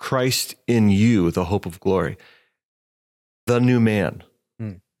 Christ in you, the hope of glory, the new man.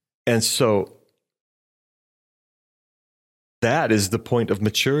 And so that is the point of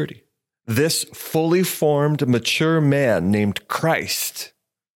maturity. This fully formed, mature man named Christ,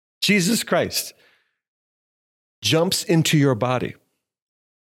 Jesus Christ, jumps into your body,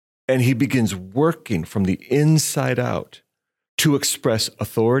 and he begins working from the inside out to express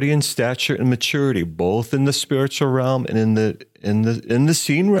authority and stature and maturity, both in the spiritual realm and in the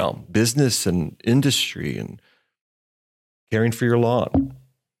seen realm, business and industry and caring for your lawn.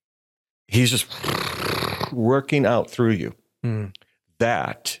 He's just working out through you.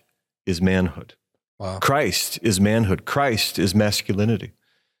 That is manhood. Wow. Christ is manhood. Christ is masculinity.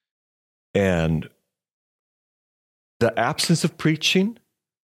 And the absence of preaching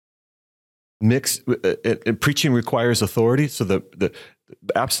preaching requires authority. So the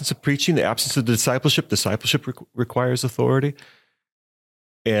absence of preaching, the absence of discipleship requires authority.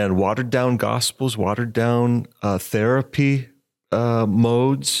 And watered down gospels, watered down therapy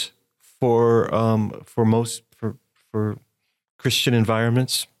modes for Christian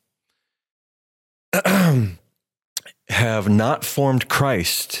environments have not formed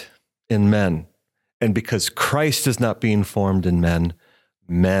Christ in men. And because Christ is not being formed in men,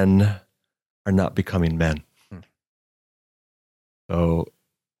 men are not becoming men. So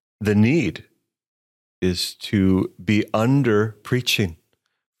the need is to be under preaching,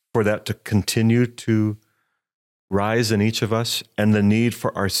 for that to continue to rise in each of us. And the need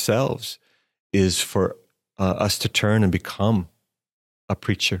for ourselves is for us to turn and become a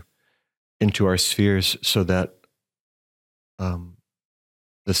preacher into our spheres, so that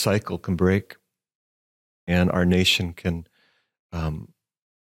the cycle can break and our nation can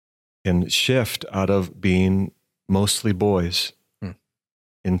shift out of being mostly boys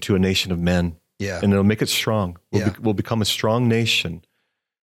into a nation of men. Yeah. And it'll make it strong. We'll become a strong nation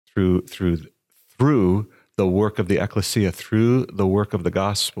through the work of the ecclesia, through the work of the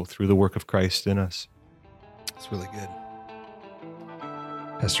gospel, through the work of Christ in us. That's really good.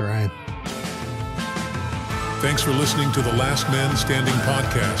 Pastor Ryan. Thanks for listening to the Last Man Standing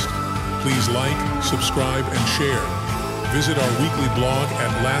podcast. Please like, subscribe, and share. Visit our weekly blog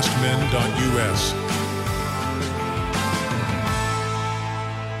at lastmen.us.